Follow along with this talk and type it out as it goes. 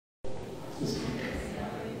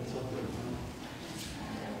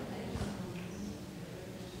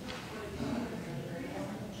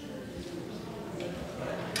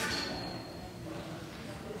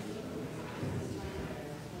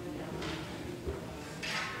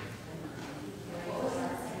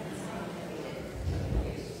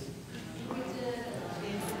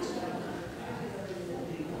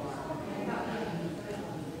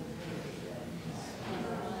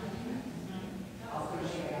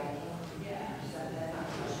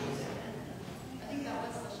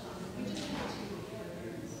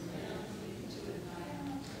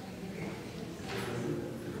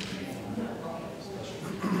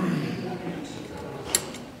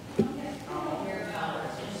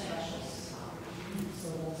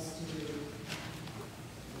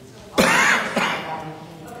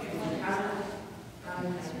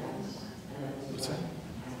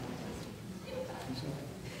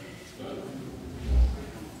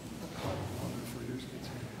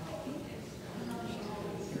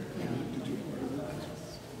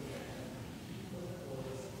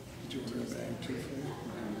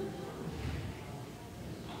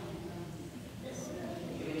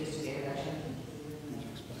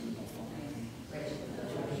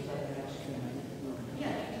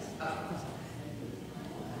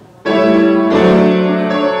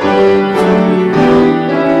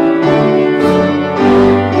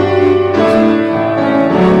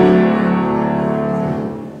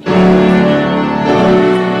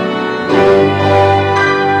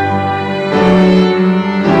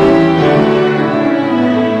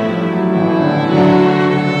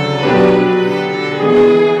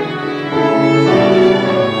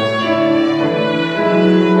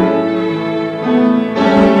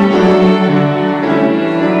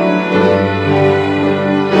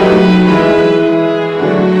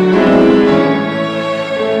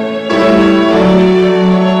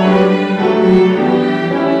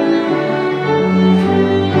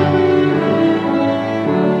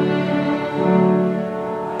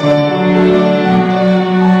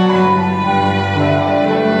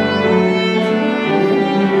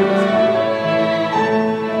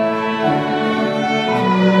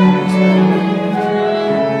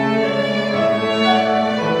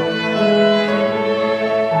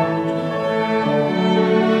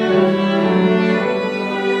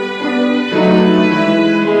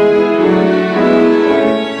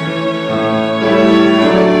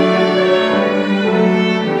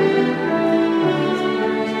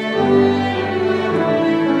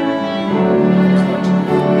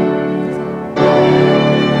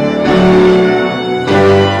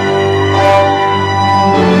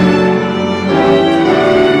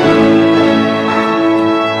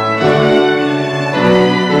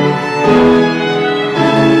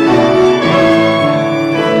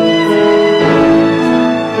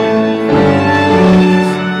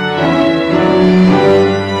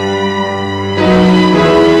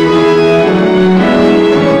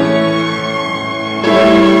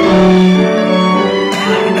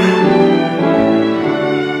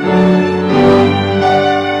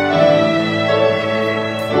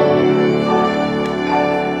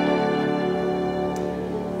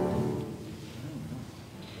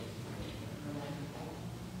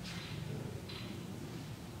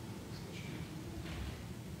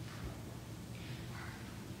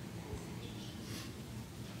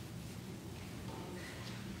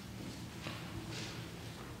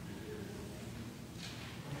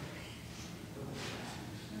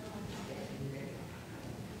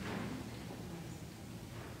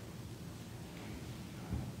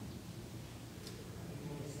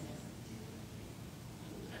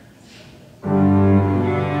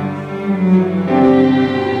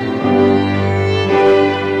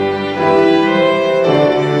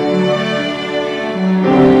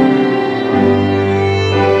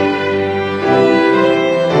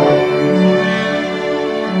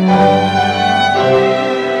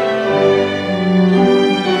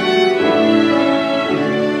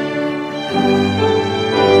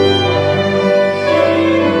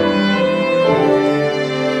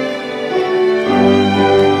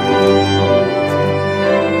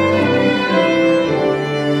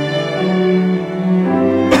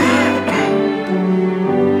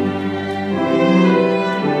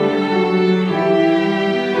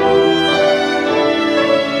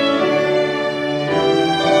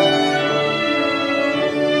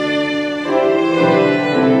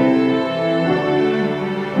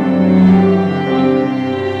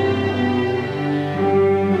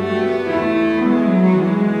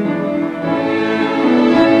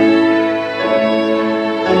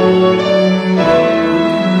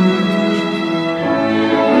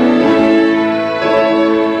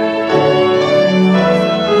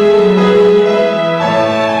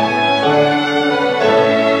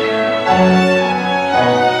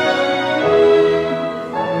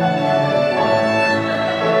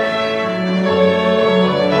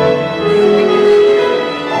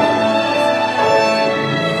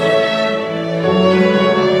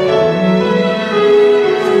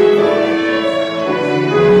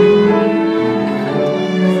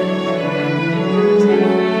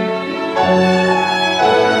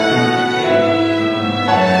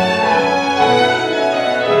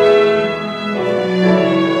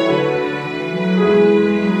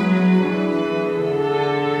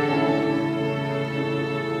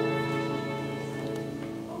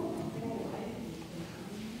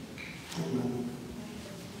Amen.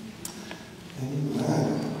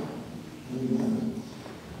 Amen. Amen.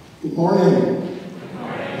 Good morning. Good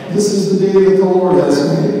morning. This is the day that the Lord has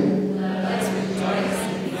made. Let's rejoice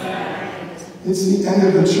and be glad. It's the end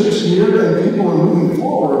of the church year and people are moving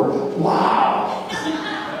forward. Wow.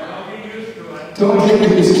 Don't get used to it. Don't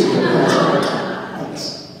get used to it. That's right. Thanks.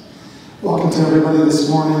 Welcome to everybody this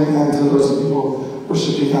morning, and to those of you who are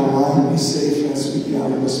worshiping online. Be safe as we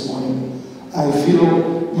gather this morning. I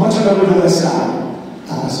feel much better than I sound.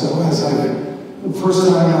 So as the first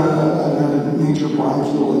time I've had a major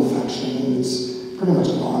bronchial infection, and it's pretty much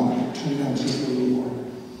gone. Turned out to the Lord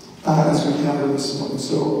as we gather this morning.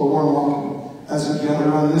 So a warm welcome as we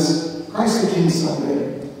gather on this Christ the King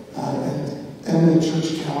Sunday and end the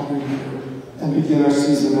church calendar year and begin our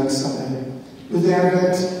season next Sunday with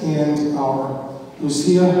Advent and our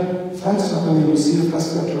Lucia Fest, our mini Lucia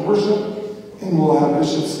Fest after worship, and we'll have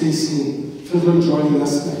Bishop Stacy Fiddler joining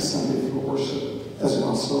us next Sunday for worship as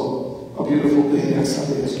well. So a beautiful day next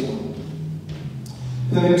Sunday as well.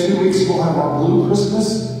 Then in 2 weeks we'll have our Blue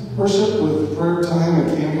Christmas worship with prayer time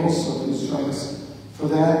and candles, so please join us for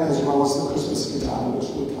that, as well as the Christmas cantata, which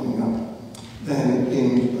will be coming up then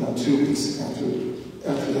in 2 weeks after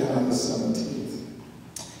that on the 17th.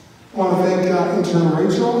 I want to thank intern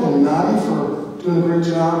Rachel and Nadi for doing a great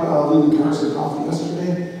job leading cars to coffee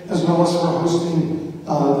yesterday, as well as for hosting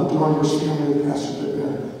the Dornbush family with Pastor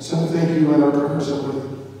Bittner. So thank you, and our prayers are with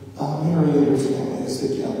Mary and her family as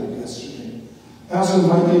they gathered yesterday. I also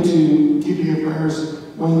invite you to keep in your prayers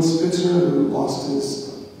Wayne Spitzer, who lost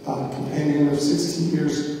his companion of 16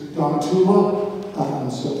 years, Dawn Tula.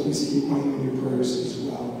 So please keep Wayne in your prayers as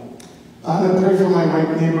well. And I pray for my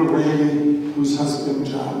right neighbor, Randy, whose husband,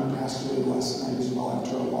 John, passed away last night as well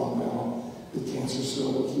after a long battle with cancer. So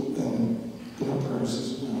we'll keep them in our prayers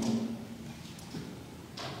as well.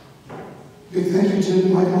 Big thank you to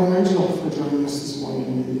Michael and Rachel for joining us this morning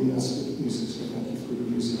and leading us with music. So thank you for your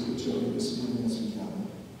music with Joey this morning as we gather.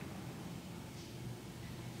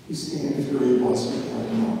 Please stand if you're able as we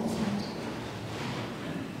gather now.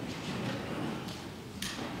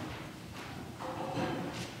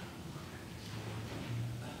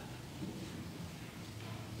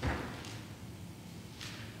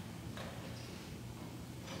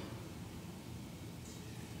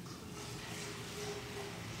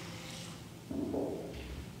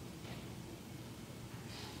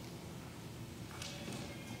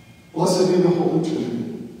 Blessed be the Holy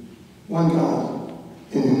Trinity, one God,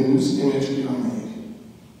 in whose image we are made,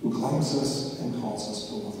 who claims us and calls us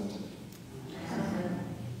beloved. Amen.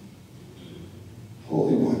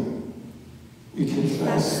 Holy One, we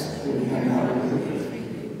confess that we are not worthy for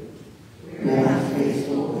you. We are not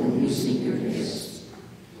faithful in using your gifts.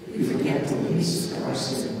 We forget the least of our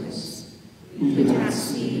sins. We do not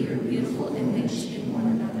see your beautiful image in one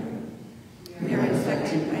another. We are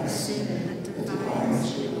infected by sin that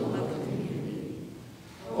defines your beloved community.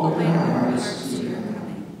 Open our hearts to your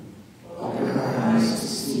coming. Open our eyes to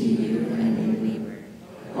see you and your neighbor.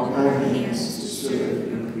 Open our hands to serve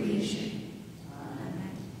your creation.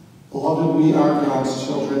 Amen. Beloved, we are God's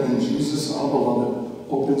children, and Jesus, our beloved,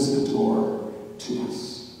 opens the door to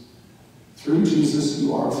us. Through Jesus,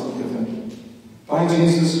 you are forgiven. By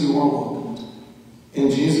Jesus, you are welcomed. In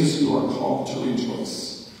Jesus, you are called to rejoice.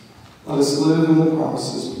 Let us live in the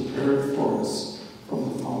promises prepared for us from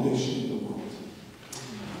the foundation of the world.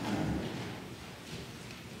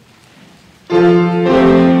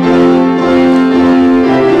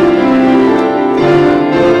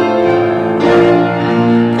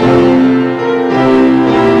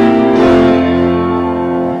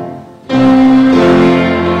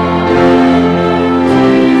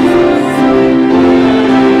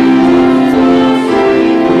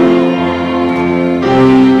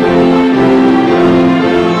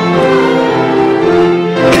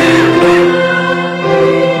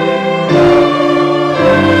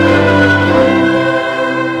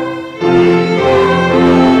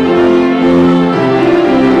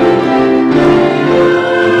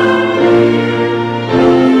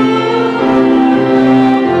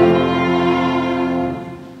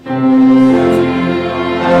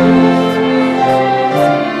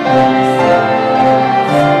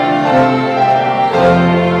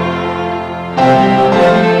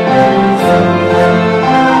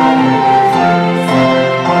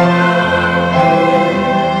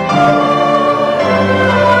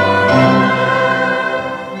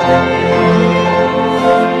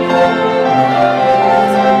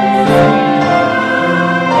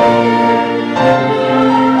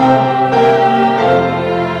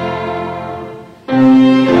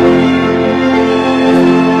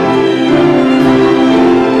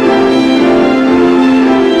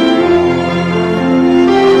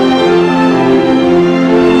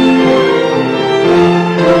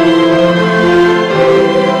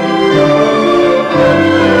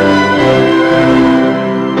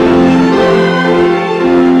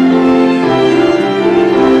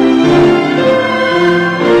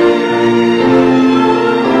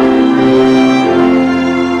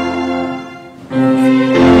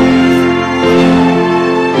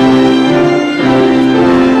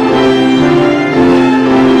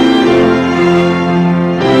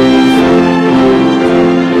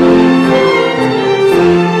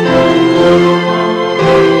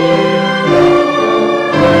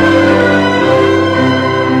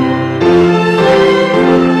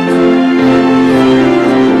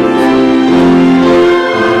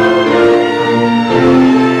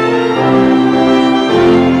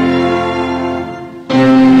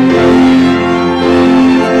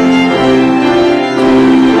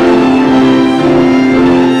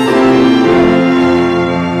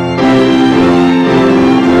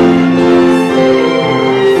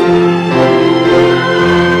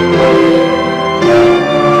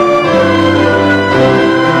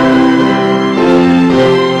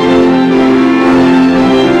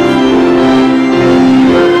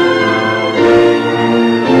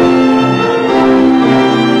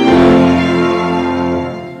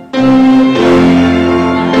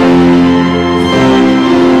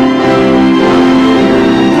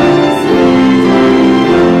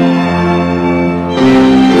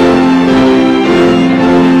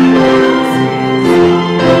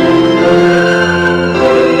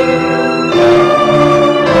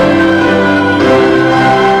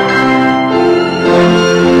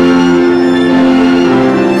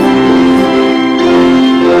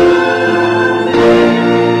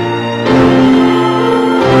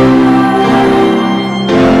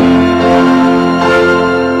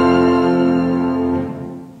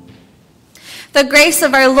 The grace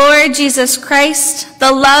of our Lord Jesus Christ,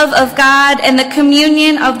 the love of God, and the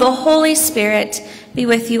communion of the Holy Spirit be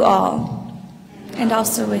with you all, and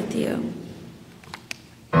also with you.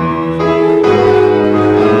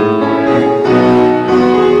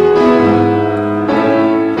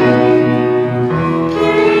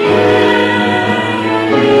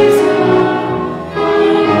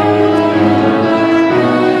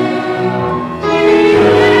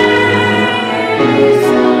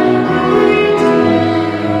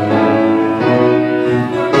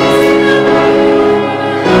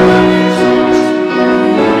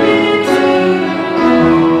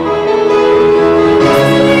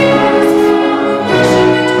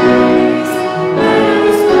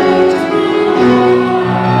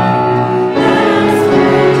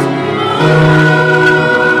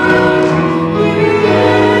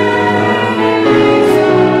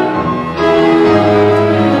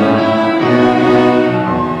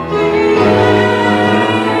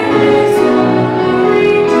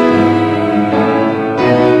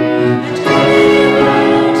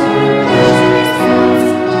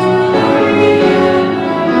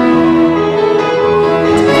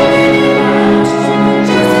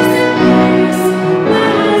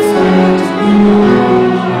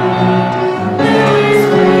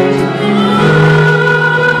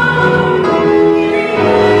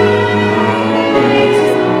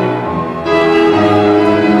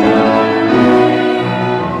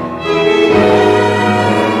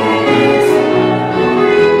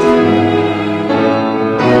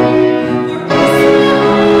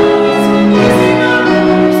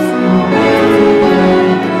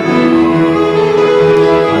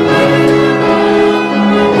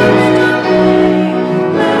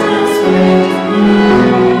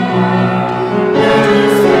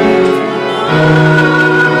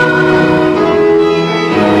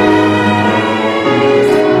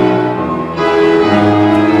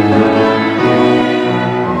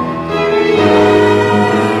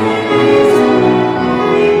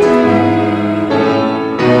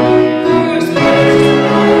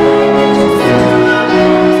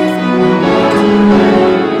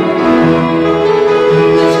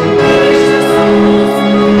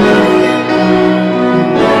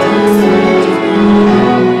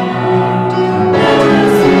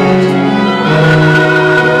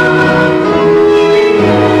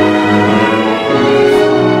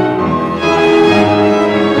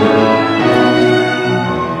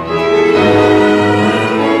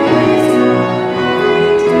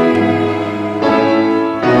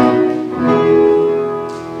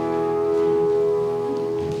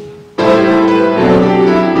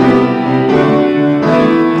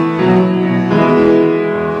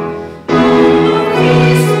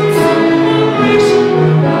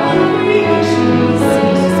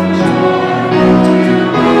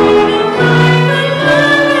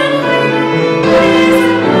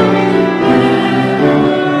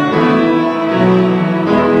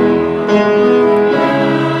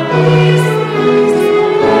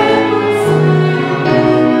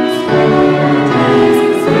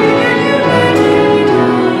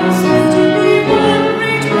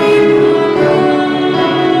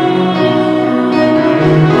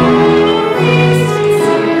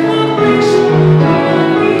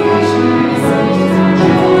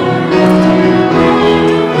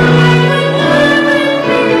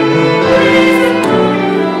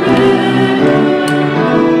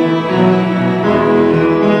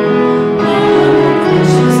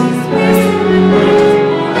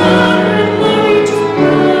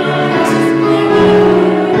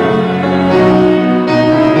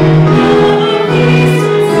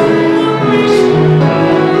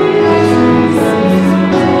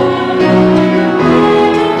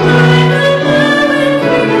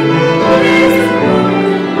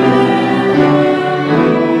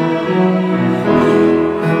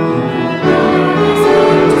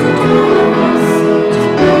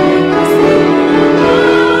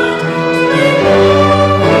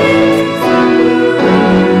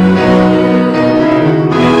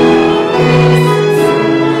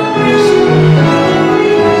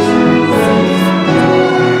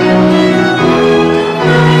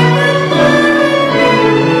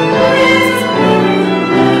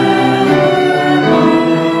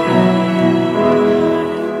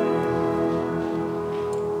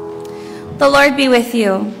 The Lord be with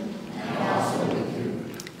you. And also with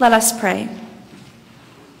you. Let us pray.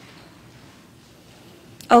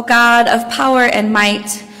 O God of power and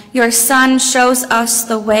might, your Son shows us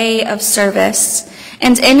the way of service,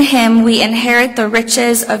 and in him we inherit the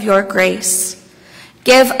riches of your grace.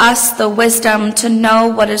 Give us the wisdom to know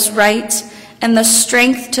what is right and the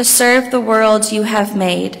strength to serve the world you have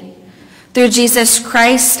made. through Jesus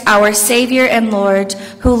Christ, our Savior and Lord,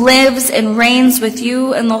 who lives and reigns with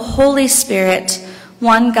you in the Holy Spirit,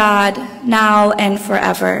 one God, now and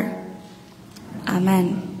forever.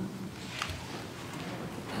 Amen.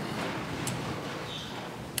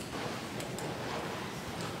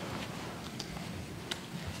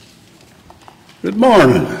 Good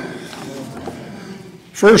morning.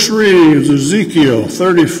 First reading is Ezekiel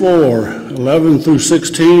 34, 11 through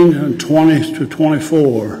 16 and 20 to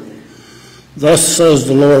 24. Thus says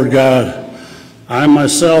the Lord God, I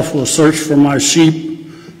myself will search for my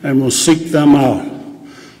sheep and will seek them out.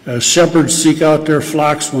 As shepherds seek out their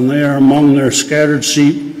flocks when they are among their scattered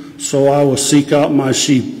sheep, so I will seek out my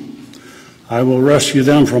sheep. I will rescue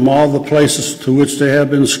them from all the places to which they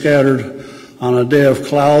have been scattered on a day of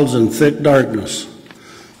clouds and thick darkness.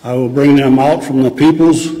 I will bring them out from the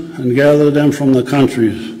peoples and gather them from the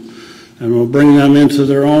countries, and will bring them into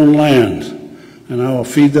their own land. And I will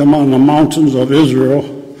feed them on the mountains of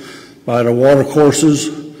Israel, by the watercourses,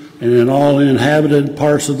 and in all the inhabited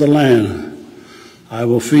parts of the land. I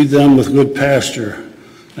will feed them with good pasture,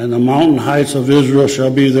 and the mountain heights of Israel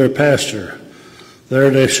shall be their pasture. There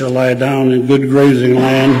they shall lie down in good grazing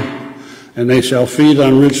land, and they shall feed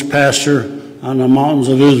on rich pasture on the mountains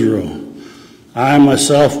of Israel. I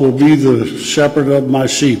myself will be the shepherd of my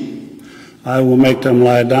sheep. I will make them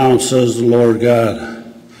lie down, says the Lord God.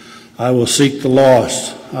 I will seek the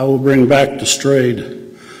lost. I will bring back the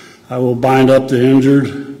strayed. I will bind up the injured,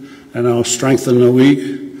 and I will strengthen the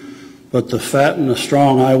weak. But the fat and the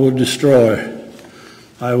strong I will destroy.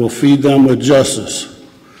 I will feed them with justice.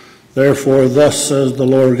 Therefore, thus says the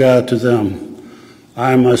Lord God to them,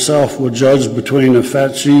 I myself will judge between the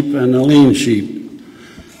fat sheep and the lean sheep.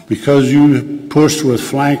 Because you pushed with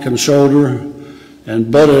flank and shoulder,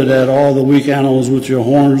 and butted at all the weak animals with your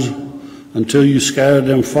horns, until you scattered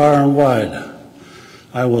them far and wide.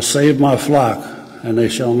 I will save my flock, and they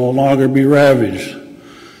shall no longer be ravaged.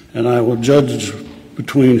 And I will judge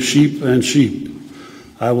between sheep and sheep.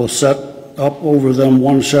 I will set up over them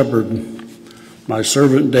one shepherd, my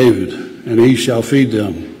servant David, and he shall feed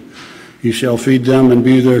them. He shall feed them and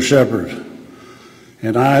be their shepherd.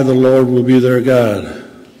 And I, the Lord, will be their God,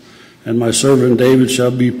 and my servant David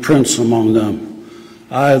shall be prince among them.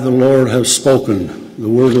 I, the Lord, have spoken the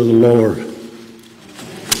word of the Lord.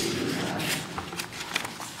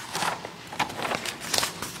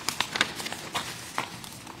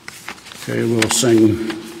 Okay, we'll sing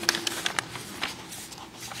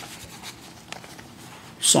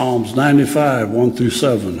Psalms 95, 1 through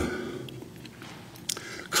 7.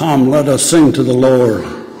 Come, let us sing to the Lord.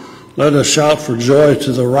 Let us shout for joy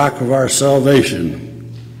to the rock of our salvation.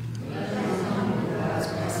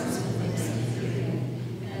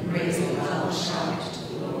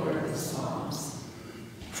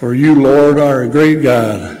 For you, Lord, are a great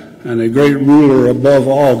God and a great ruler above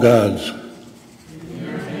all gods.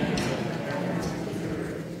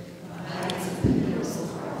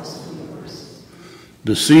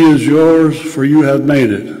 The sea is yours, for you have made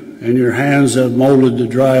it, and your hands have molded the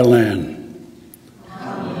dry land.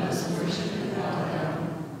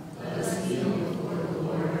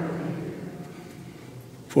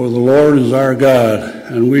 For the Lord is our God,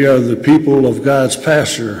 and we are the people of God's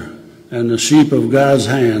pasture, and the sheep of God's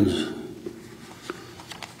hands.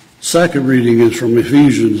 Second reading is from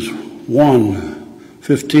Ephesians 1,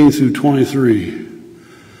 15 through 23.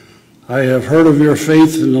 I have heard of your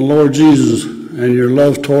faith in the Lord Jesus and your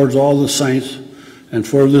love towards all the saints, and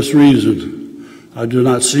for this reason I do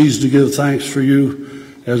not cease to give thanks for you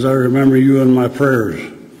as I remember you in my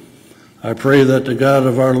prayers. I pray that the God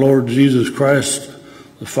of our Lord Jesus Christ,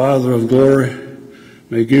 the Father of glory,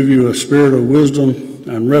 may give you a spirit of wisdom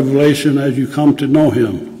and revelation as you come to know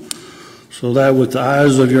him, so that with the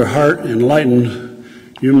eyes of your heart enlightened,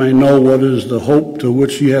 you may know what is the hope to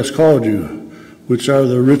which he has called you, which are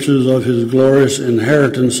the riches of his glorious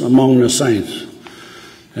inheritance among the saints,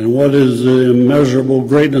 and what is the immeasurable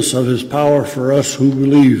greatness of his power for us who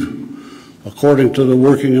believe, according to the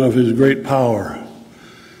working of his great power.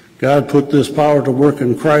 God put this power to work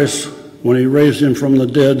in Christ when he raised him from the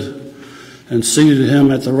dead and seated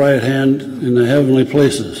him at the right hand in the heavenly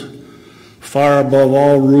places, far above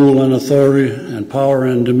all rule and authority and power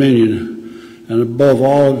and dominion, and above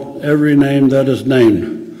all every name that is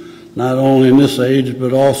named, not only in this age,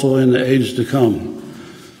 but also in the age to come.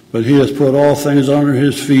 But he has put all things under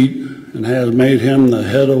his feet, and has made him the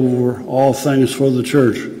head over all things for the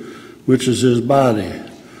church, which is his body,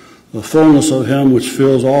 the fullness of him which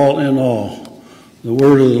fills all in all. The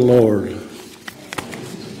word of the Lord.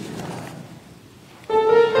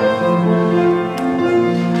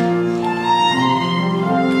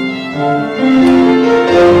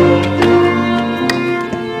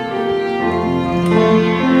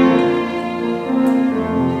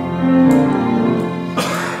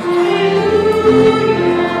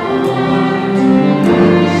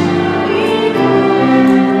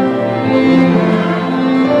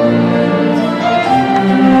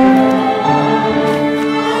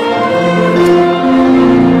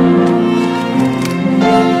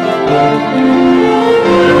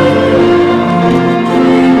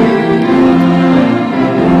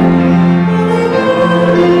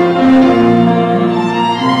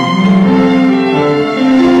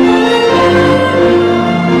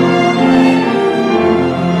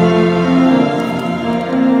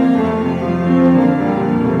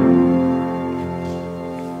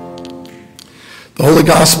 The Holy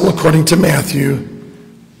Gospel according to Matthew,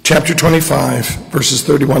 chapter 25, verses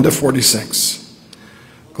 31 to 46.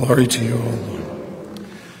 Glory to you, O Lord.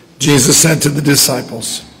 Jesus said to the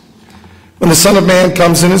disciples, "When the Son of Man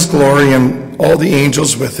comes in his glory and all the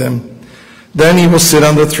angels with him, then he will sit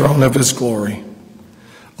on the throne of his glory.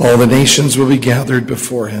 All the nations will be gathered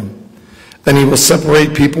before him, and he will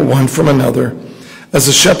separate people one from another, as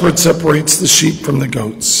a shepherd separates the sheep from the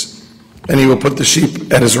goats. And he will put the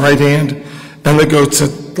sheep at his right hand and the goats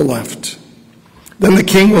at the left. Then the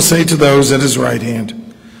king will say to those at his right hand,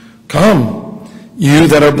 'Come, you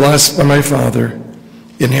that are blessed by my Father,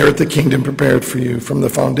 inherit the kingdom prepared for you from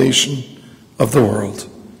the foundation of the world.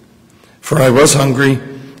 For I was hungry,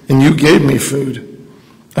 and you gave me food.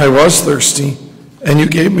 I was thirsty, and you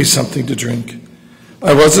gave me something to drink.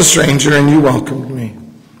 I was a stranger, and you welcomed me.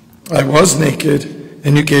 I was naked,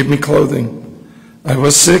 and you gave me clothing. I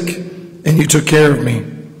was sick, and you took care of me.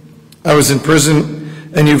 I was in prison,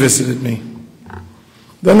 and you visited me.'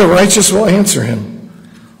 Then the righteous will answer him,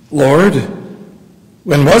 'Lord,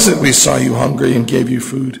 when was it we saw you hungry and gave you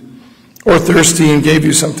food, or thirsty and gave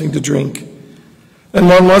you something to drink? And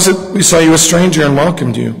when was it we saw you a stranger and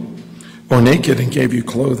welcomed you, or naked and gave you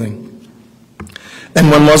clothing? And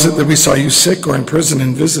when was it that we saw you sick or in prison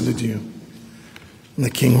and visited you?' And the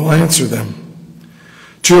king will answer them,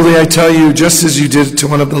 'Truly I tell you, just as you did it to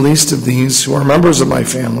one of the least of these who are members of my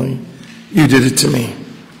family, you did it to me.'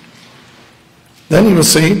 Then he will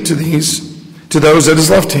say to those at his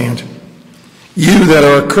left hand, 'You that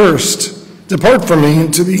are accursed, depart from me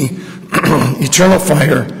into the eternal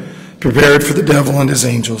fire prepared for the devil and his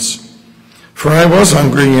angels. For I was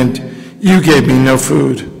hungry, and you gave me no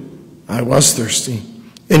food. I was thirsty,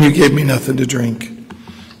 and you gave me nothing to drink.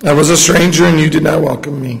 I was a stranger, and you did not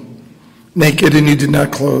welcome me. Naked, and you did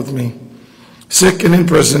not clothe me. Sick and in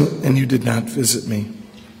prison, and you did not visit me.'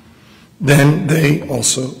 Then they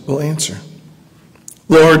also will answer,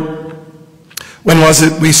 'Lord, when was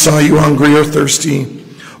it we saw you hungry or thirsty,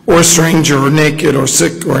 or a stranger or naked or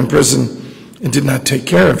sick or in prison, and did not take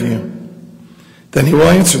care of you?' Then he will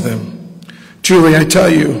answer them, 'Truly I tell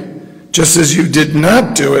you, just as you did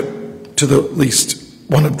not do it to the least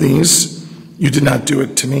one of these, you did not do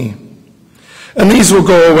it to me. And these will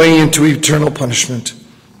go away into eternal punishment,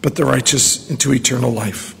 but the righteous into eternal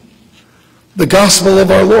life.'" The gospel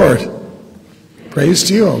of our Lord. Praise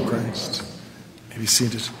to you, O Christ. You may be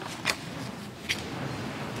seated.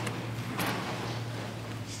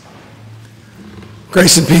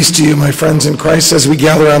 Grace and peace to you, my friends in Christ, as we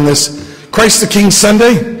gather on this Christ the King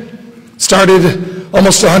Sunday, started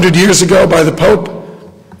almost 100 years ago by the Pope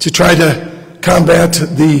to try to combat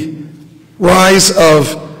the rise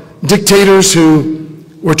of dictators who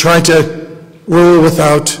were trying to rule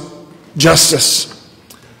without justice.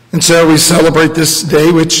 And so we celebrate this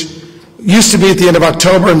day, which used to be at the end of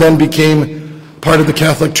October and then became part of the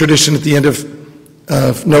Catholic tradition at the end of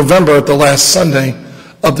November, at the last Sunday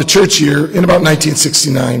of the church year in about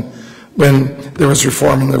 1969, when there was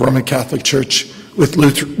reform in the Roman Catholic Church, which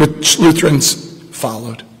Lutherans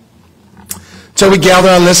followed. So we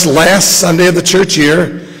gather on this last Sunday of the church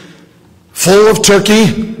year, full of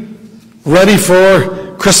turkey, ready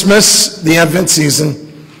for Christmas, the Advent season.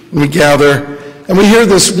 We gather and we hear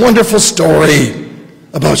this wonderful story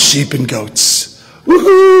about sheep and goats.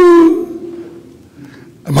 Woohoo!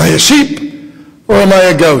 Am I a sheep or am I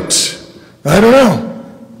a goat? I don't know.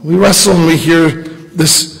 We wrestle and we hear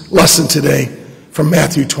this lesson today from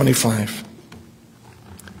Matthew 25.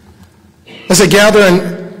 As I gather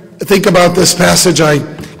and think about this passage, I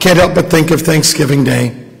can't help but think of Thanksgiving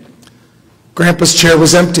Day. Grandpa's chair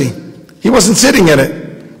was empty. He wasn't sitting in it.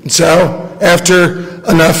 And so after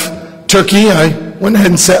enough turkey, I went ahead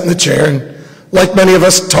and sat in the chair. And like many of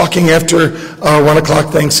us talking after our 1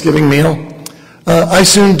 o'clock Thanksgiving meal, I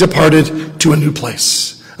soon departed to a new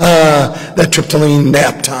place. That tryptoline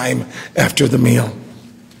nap time after the meal.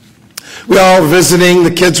 We all were visiting.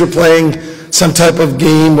 The kids were playing some type of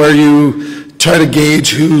game where you try to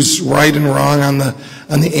gauge who's right and wrong on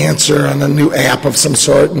the answer on a new app of some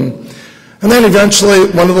sort. And then eventually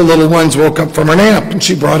one of the little ones woke up from her nap and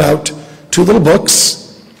she brought out 2 little books.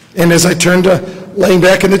 And as I turned to laying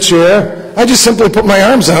back in the chair, I just simply put my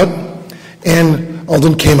arms out and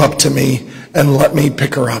Alden came up to me and let me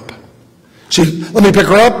pick her up. She let me pick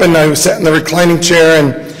her up, and I sat in the reclining chair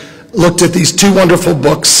and looked at these 2 wonderful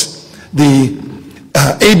books, the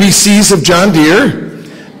ABCs of John Deere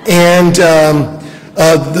and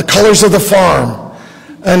The Colors of the Farm.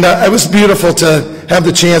 And it was beautiful to have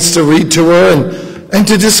the chance to read to her and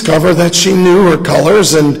to discover that she knew her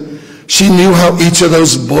colors and she knew how each of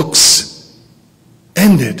those books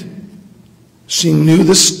ended. She knew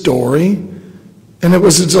the story And it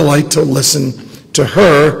was a delight to listen to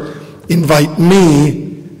her invite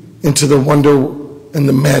me into the wonder and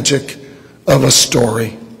the magic of a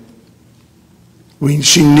story.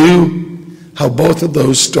 She knew how both of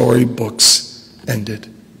those story books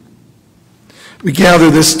ended. We gather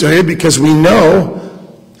this day because we know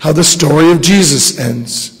how the story of Jesus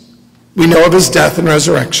ends. We know of his death and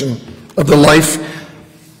resurrection, of the life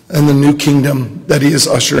and the new kingdom that he is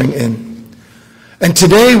ushering in. And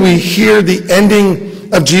today we hear the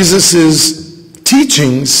ending of Jesus'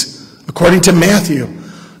 teachings according to Matthew.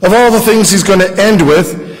 Of all the things he's going to end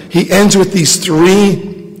with, he ends with these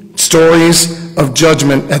 3 stories of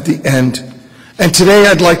judgment at the end. And today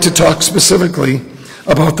I'd like to talk specifically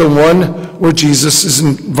about the one where Jesus is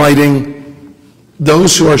inviting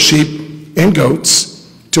those who are sheep and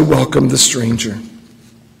goats to welcome the stranger.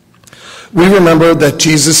 We remember that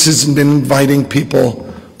Jesus has been inviting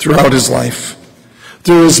people throughout his life.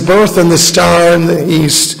 Through his birth and the star in the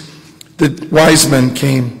east, the wise men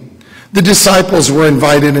came. The disciples were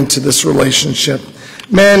invited into this relationship.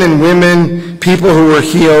 Men and women, people who were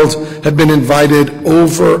healed, have been invited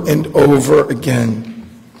over and over again.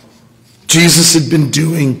 Jesus had been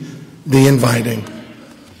doing the inviting.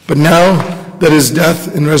 But now that his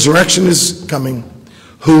death and resurrection is coming,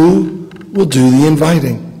 who will do the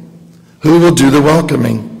inviting? Who will do the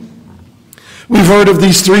welcoming? We've heard of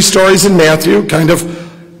these 3 stories in Matthew, kind of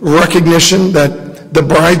recognition that the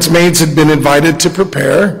bridesmaids had been invited to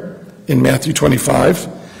prepare in Matthew 25.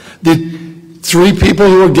 The 3 people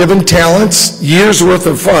who were given talents, years worth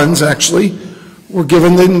of funds actually, were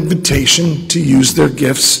given the invitation to use their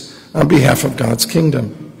gifts on behalf of God's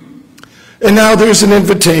kingdom. And now there's an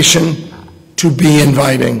invitation to be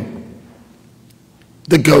inviting.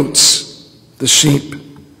 The goats, the sheep.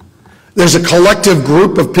 There's a collective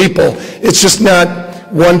group of people. It's just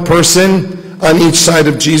not one person on each side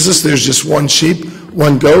of Jesus. There's just one sheep,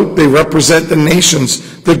 one goat. They represent the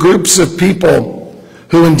nations, the groups of people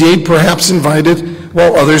who indeed perhaps invited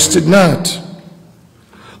while others did not.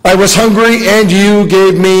 I was hungry and you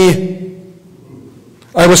gave me.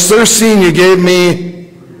 I was thirsty and you gave me.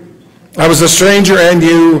 I was a stranger and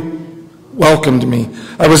you welcomed me.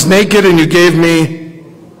 I was naked and you gave me.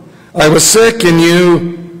 I was sick and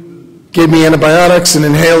you gave me antibiotics, an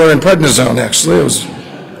inhaler, and prednisone, actually.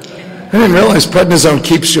 I didn't realize prednisone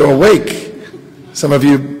keeps you awake. Some of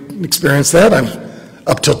you experienced that. I'm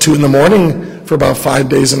up till 2 in the morning for about 5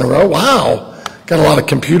 days in a row. Wow. Got a lot of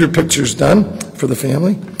computer pictures done for the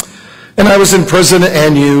family. And I was in prison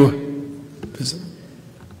and you visited.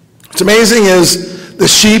 What's amazing is the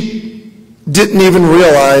sheep didn't even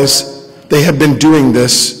realize they had been doing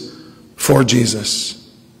this for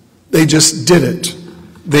Jesus. They just did it.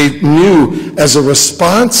 They knew as a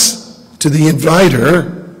response to the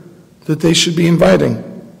inviter that they should be inviting.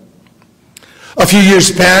 A few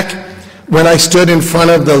years back, when I stood in front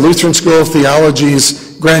of the Lutheran School of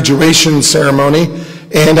Theology's graduation ceremony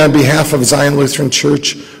and on behalf of Zion Lutheran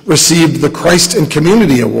Church received the Christ and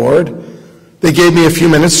Community Award, they gave me a few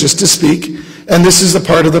minutes just to speak, and this is the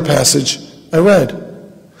part of the passage I read.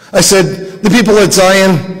 I said, the people at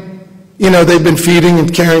Zion, they've been feeding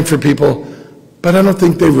and caring for people, but I don't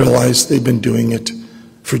think they realize they've been doing it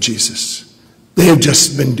for Jesus. They have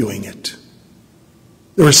just been doing it.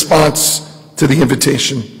 The response to the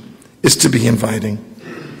invitation is to be inviting.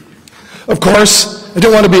 Of course, I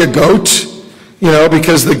don't want to be a goat,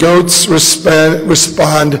 because the goats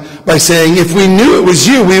respond by saying, if we knew it was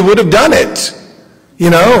you, we would have done it.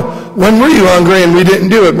 When were you hungry and we didn't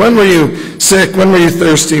do it? When were you sick? When were you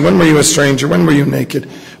thirsty? When were you a stranger? When were you naked?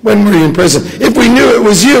 When were you in prison? If we knew it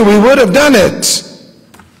was you, we would have done it.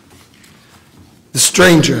 The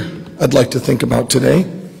stranger I'd like to think about today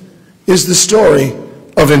is the story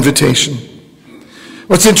of invitation.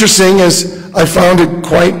 What's interesting is I found it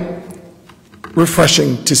quite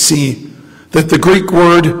refreshing to see that the Greek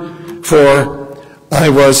word for I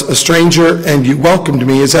was a stranger and you welcomed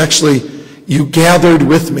me is actually you gathered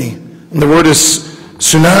with me. And the word is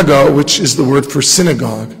synago, which is the word for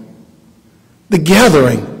synagogue. The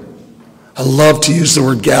gathering. I love to use the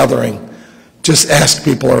word gathering. Just ask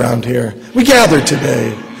people around here. We gather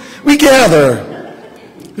today. We gather.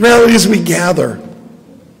 The reality is we gather.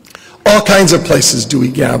 All kinds of places do we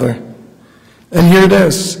gather. And here it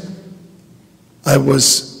is. I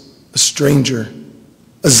was a stranger,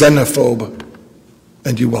 a xenophobe,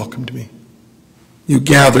 and you welcomed me. You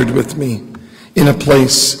gathered with me in a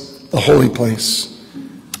place, a holy place,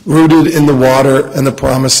 rooted in the water and the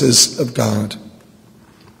promises of God.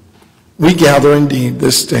 We gather indeed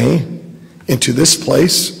this day into this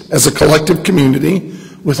place as a collective community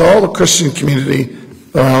with all the Christian community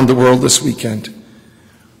around the world this weekend.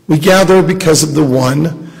 We gather because of the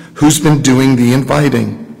one who's been doing the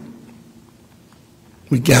inviting.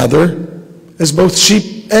 We gather as both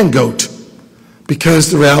sheep and goat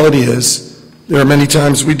because the reality is there are many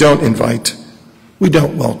times we don't invite, we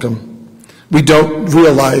don't welcome, we don't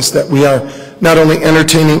realize that we are not only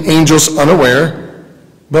entertaining angels unaware,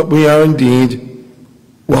 but we are indeed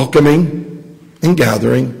welcoming and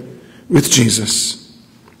gathering with Jesus.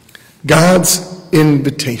 God's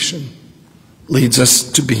invitation leads us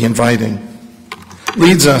to be inviting,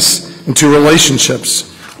 leads us into relationships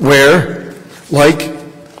where, like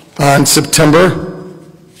on September,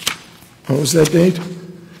 what was that date?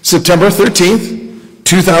 September 13th,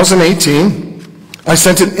 2018, I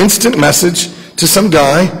sent an instant message to some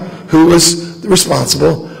guy who was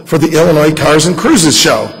responsible for the Illinois Cars and Cruises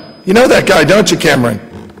show. You know that guy, don't you, Cameron?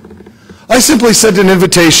 I simply sent an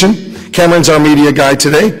invitation. Cameron's our media guy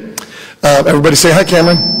today. Everybody say hi,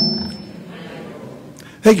 Cameron.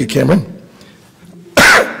 Thank you, Cameron.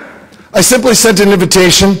 I simply sent an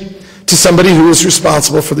invitation to somebody who was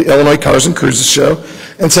responsible for the Illinois Cars and Cruises show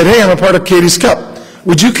and said, hey, I'm a part of Katie's Cup.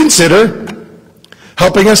 Would you consider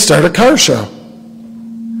helping us start a car show?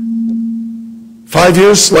 5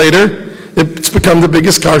 years later, it's become the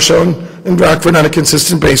biggest car show in Rockford on a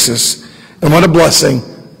consistent basis. And what a blessing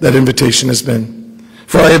that invitation has been.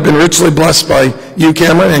 For I have been richly blessed by you,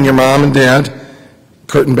 Cameron, and your mom and dad,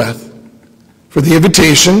 Kurt and Beth, for the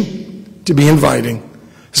invitation to be inviting.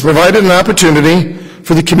 It's provided an opportunity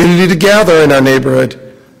for the community to gather in our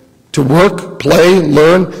neighborhood, to work, play,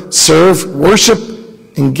 learn, serve, worship,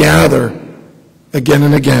 and gather again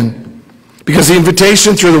and again. Because the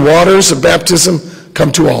invitation through the waters of baptism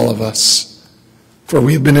come to all of us. For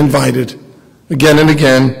we have been invited again and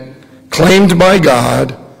again, claimed by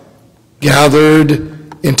God, gathered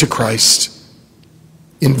into Christ,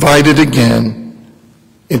 invited again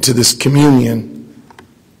into this communion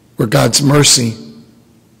where God's mercy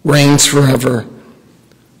reigns forever.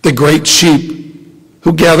 The great sheep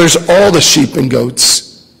who gathers all the sheep and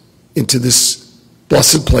goats into this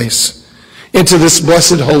blessed place, into this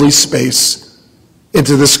blessed holy space,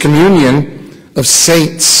 into this communion of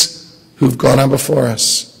saints who've gone on before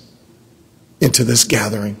us, into this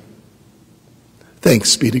gathering.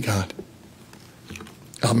 Thanks be to God.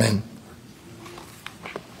 Amen.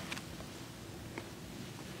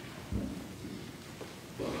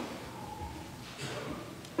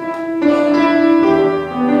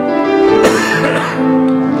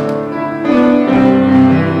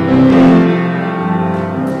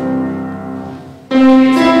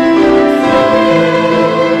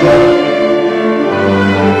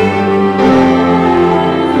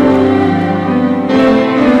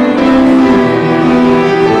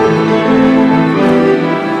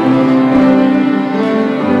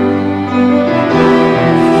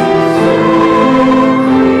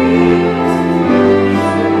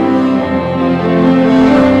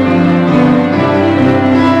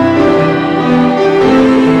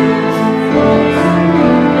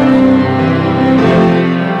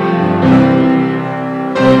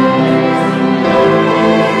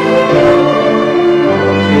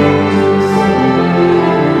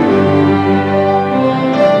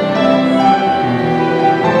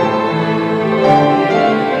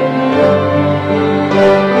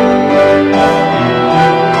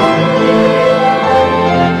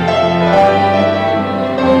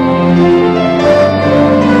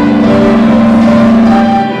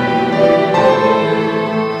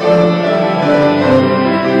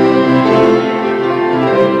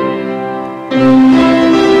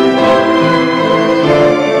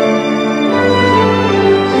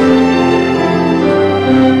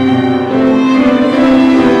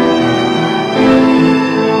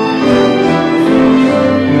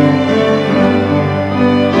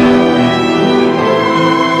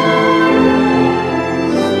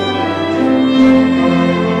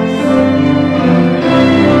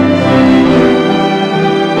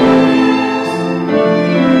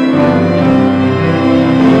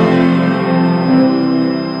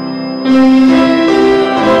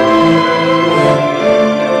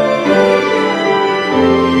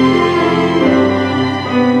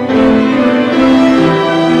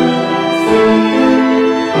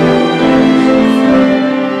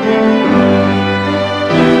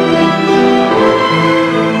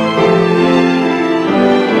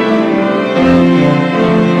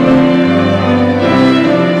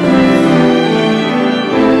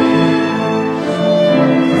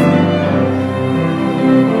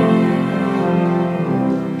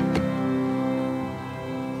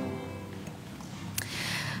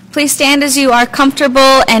 Please stand as you are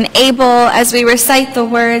comfortable and able as we recite the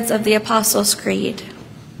words of the Apostles' Creed.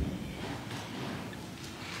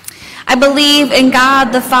 believe in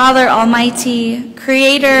God the Father Almighty,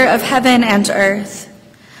 creator of heaven and earth.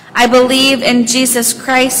 I believe in Jesus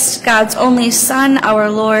Christ, God's only Son,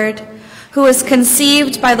 our Lord, who was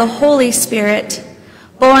conceived by the Holy Spirit,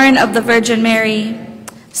 born of the Virgin Mary,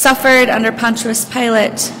 suffered under Pontius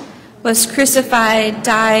Pilate, was crucified,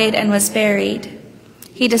 died, and was buried.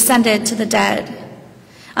 He descended to the dead.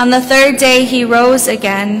 On the third day he rose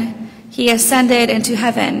again. He ascended into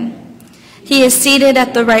heaven. He is seated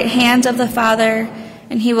at the right hand of the Father,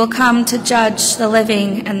 and he will come to judge the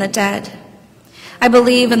living and the dead. I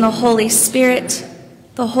believe in the Holy Spirit,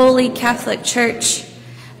 the Holy Catholic Church,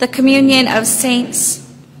 the communion of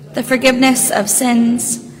saints, the forgiveness of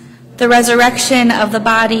sins, the resurrection of the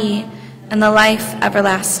body, and the life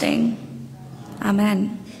everlasting.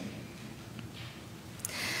 Amen.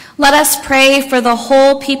 Let us pray for the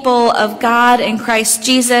whole people of God in Christ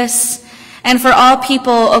Jesus, and for all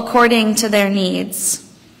people according to their needs.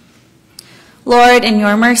 Lord, in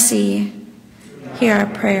your mercy, hear our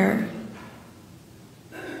prayer.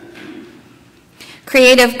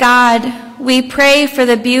 Creative God, we pray for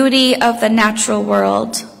the beauty of the natural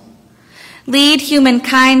world. Lead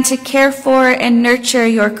humankind to care for and nurture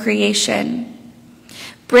your creation.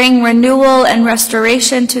 Bring renewal and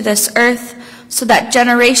restoration to this earth so that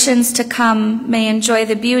generations to come may enjoy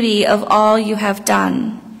the beauty of all you have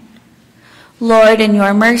done. Lord, in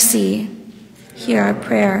your mercy, hear our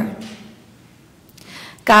prayer.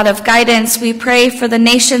 God of guidance, we pray for the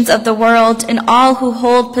nations of the world and all who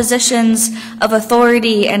hold positions of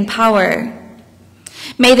authority and power.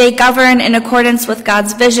 May they govern in accordance with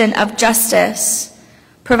God's vision of justice,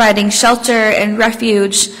 providing shelter and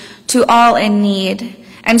refuge to all in need,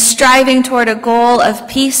 and striving toward a goal of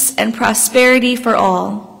peace and prosperity for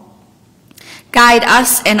all. Guide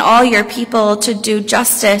us and all your people to do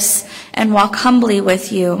justice and walk humbly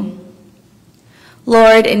with you.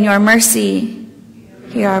 Lord, in your mercy,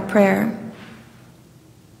 hear our prayer.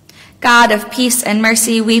 God of peace and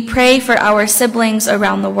mercy, we pray for our siblings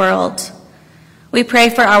around the world. We pray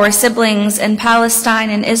for our siblings in Palestine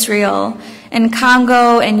and Israel, in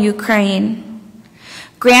Congo and Ukraine.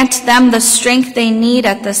 Grant them the strength they need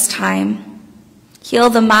at this time. Heal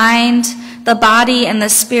the mind, the body, and the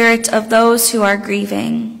spirit of those who are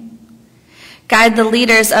grieving. Guide the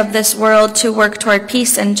leaders of this world to work toward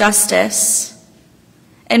peace and justice.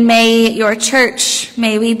 And may your church,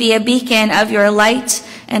 may we be a beacon of your light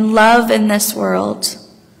and love in this world.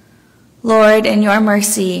 Lord, in your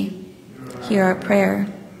mercy, hear our prayer.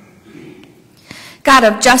 God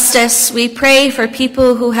of justice, we pray for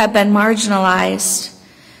people who have been marginalized,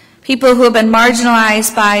 people who have been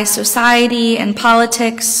marginalized by society and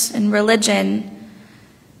politics and religion.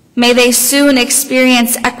 May they soon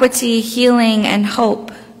experience equity, healing, and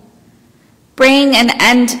hope. Bring an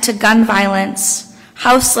end to gun violence,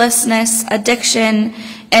 houselessness, addiction,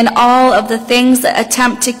 and all of the things that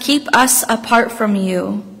attempt to keep us apart from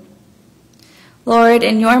you. Lord,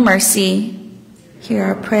 in your mercy, hear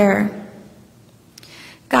our prayer.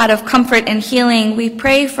 God of comfort and healing, we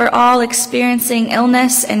pray for all experiencing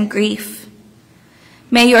illness and grief.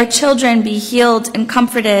 May your children be healed and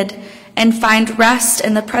comforted and find rest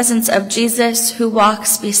in the presence of Jesus who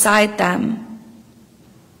walks beside them.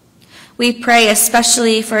 We pray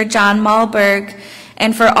especially for John Malberg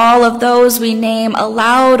and for all of those we name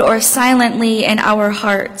aloud or silently in our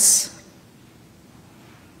hearts.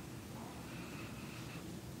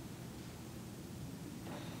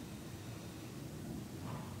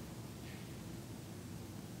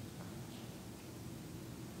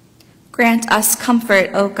 Grant us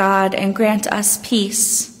comfort, O God, and grant us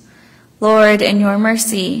peace. Lord, in your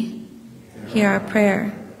mercy, hear our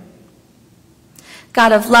prayer.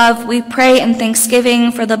 God of love, we pray in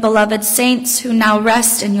thanksgiving for the beloved saints who now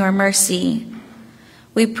rest in your mercy.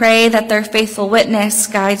 We pray that their faithful witness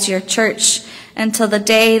guides your church until the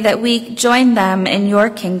day that we join them in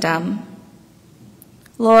your kingdom.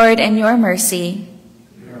 Lord, in your mercy,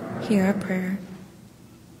 hear our prayer.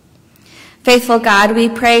 Faithful God, we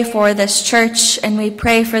pray for this church and we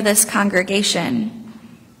pray for this congregation.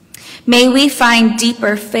 May we find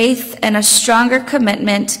deeper faith and a stronger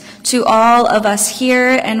commitment to all of us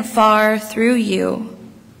here and far through you.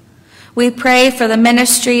 We pray for the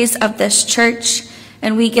ministries of this church,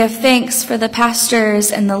 and we give thanks for the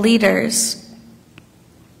pastors and the leaders.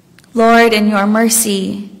 Lord, in your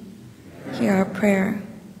mercy, hear our prayer.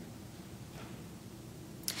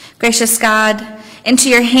 Gracious God, into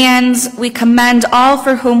your hands we commend all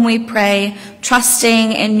for whom we pray,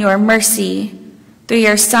 trusting in your mercy, through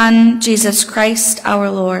your Son, Jesus Christ, our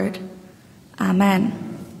Lord.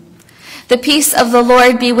 Amen. The peace of the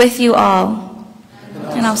Lord be with you all,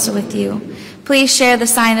 and also with you. Please share the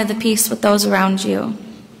sign of the peace with those around you.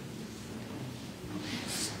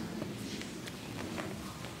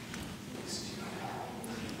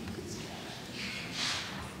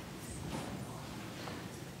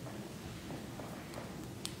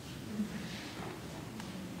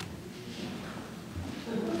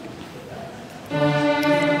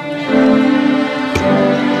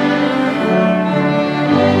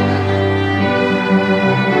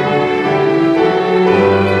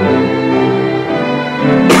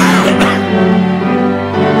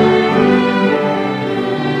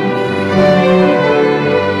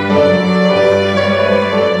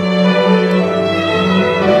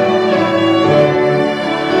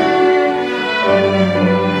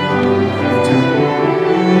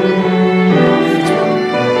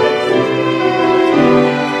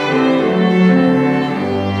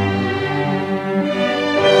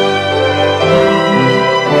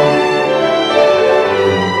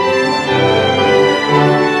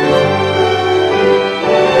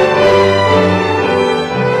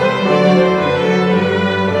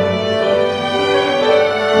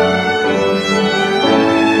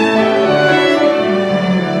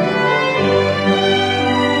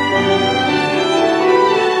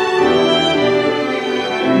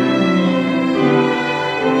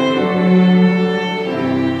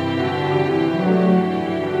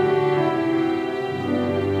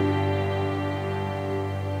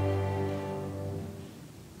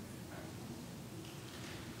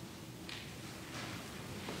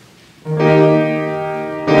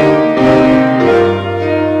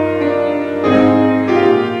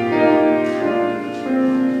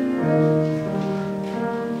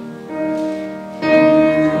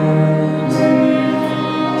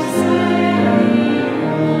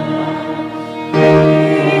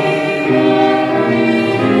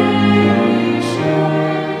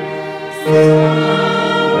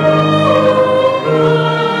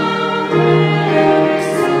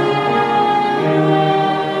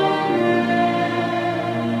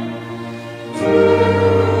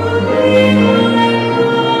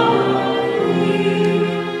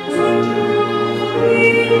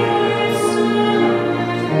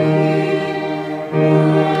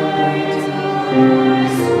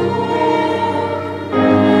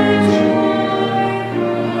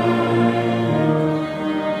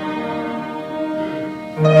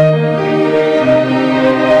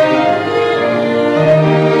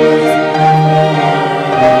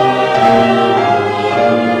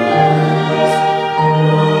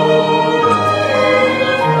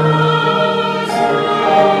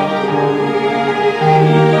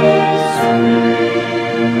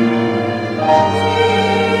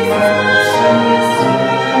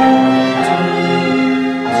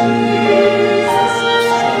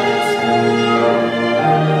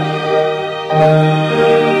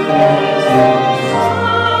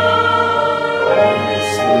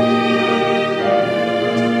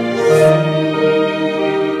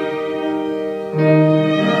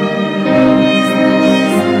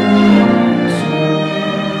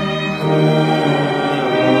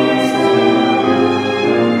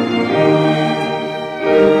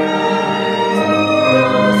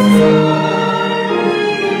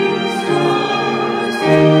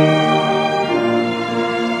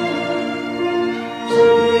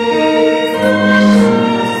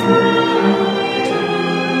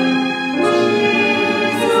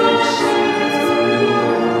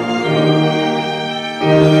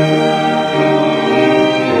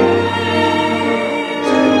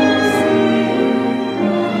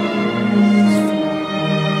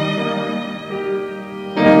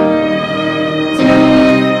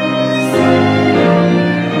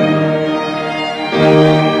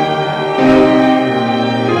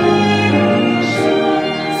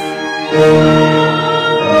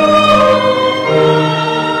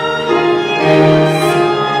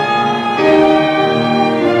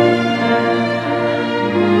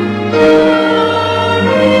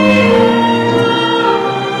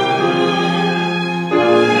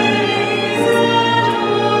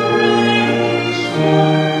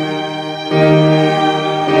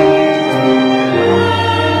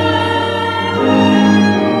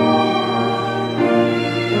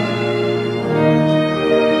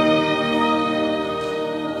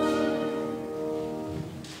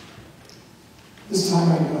 This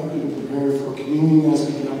time I invite you to prepare for communion as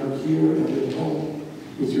we gather here and at home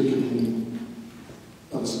with your communion.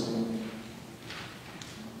 Let us pray.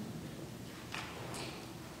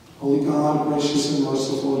 Holy God, gracious and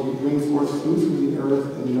merciful, you bring forth food from the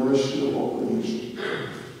earth and nourish your whole creation.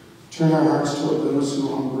 Turn our hearts toward those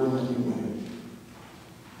who hunger in the way,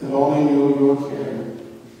 that all may know your care,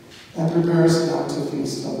 and prepare us now to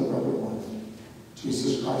feast on the bread of life.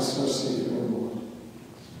 Jesus Christ, our Savior and Lord.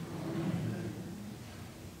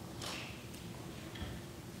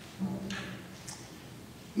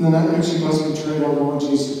 In the night in which he was betrayed, our Lord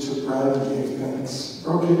Jesus took bread and gave thanks,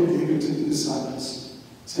 broke it and gave it to the disciples,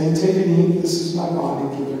 saying, "Take and eat, this is my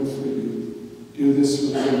body given for you. Do this for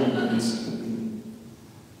the remembrance of me."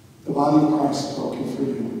 The body of Christ broken for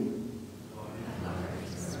you.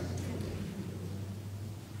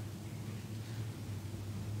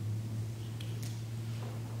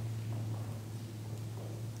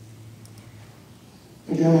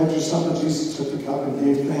 Again, after supper, Jesus took the cup and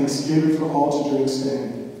gave thanks, gave it for all to drink,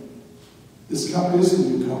 saying, "This cup is the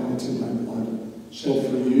new covenant in my blood,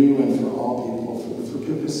 shed for you and for all people for the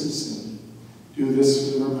forgiveness of sin. Do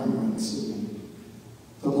this for the remembrance of me."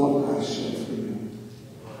 The blood of Christ shed for you.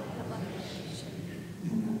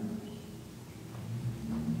 Amen.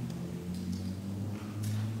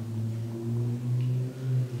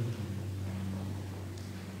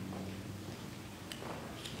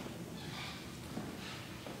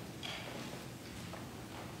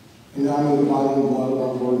 And now may the body and blood of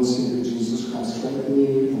our Lord and Savior Jesus Christ strengthen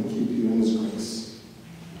you and keep you in his grace.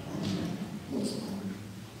 Let's pray.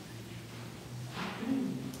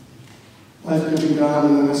 Life-giving God,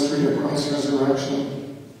 in the mystery of Christ's resurrection,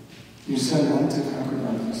 you send light to conquer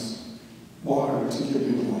darkness, water to give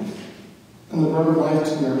new life, and the bread of life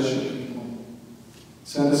to nourish your people.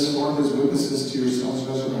 Send us forth as witnesses to your Son's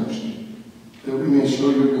resurrection, that we may show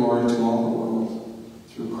your glory to all the world,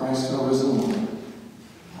 through Christ our risen Lord.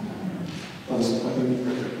 Let us pray in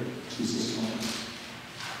prayer. Jesus Christ.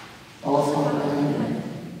 Our Father in heaven,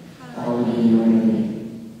 hallowed be your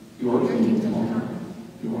name. Your kingdom come,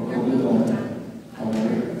 your will be done, on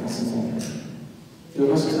earth as in heaven. Give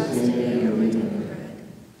us today our daily bread.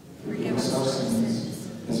 Forgive us our sins,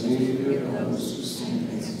 as we forgive those who sin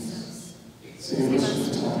against us. Save us from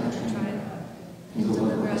the time of trial, and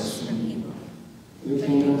deliver us from evil. The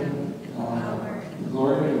kingdom, and power, and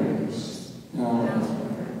glory and grace, now and forever.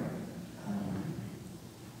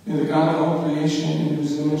 May the God of all creation, in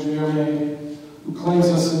whose image we are made, who claims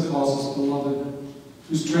us and calls us beloved,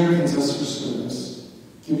 who strengthens us for service,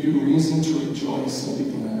 give you reason to rejoice and be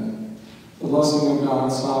glad. The blessing of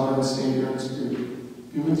God, sovereign Savior and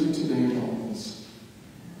Spirit, be with you today and always.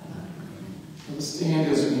 Let us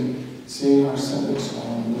stand as we sing our Sunday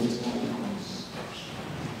song.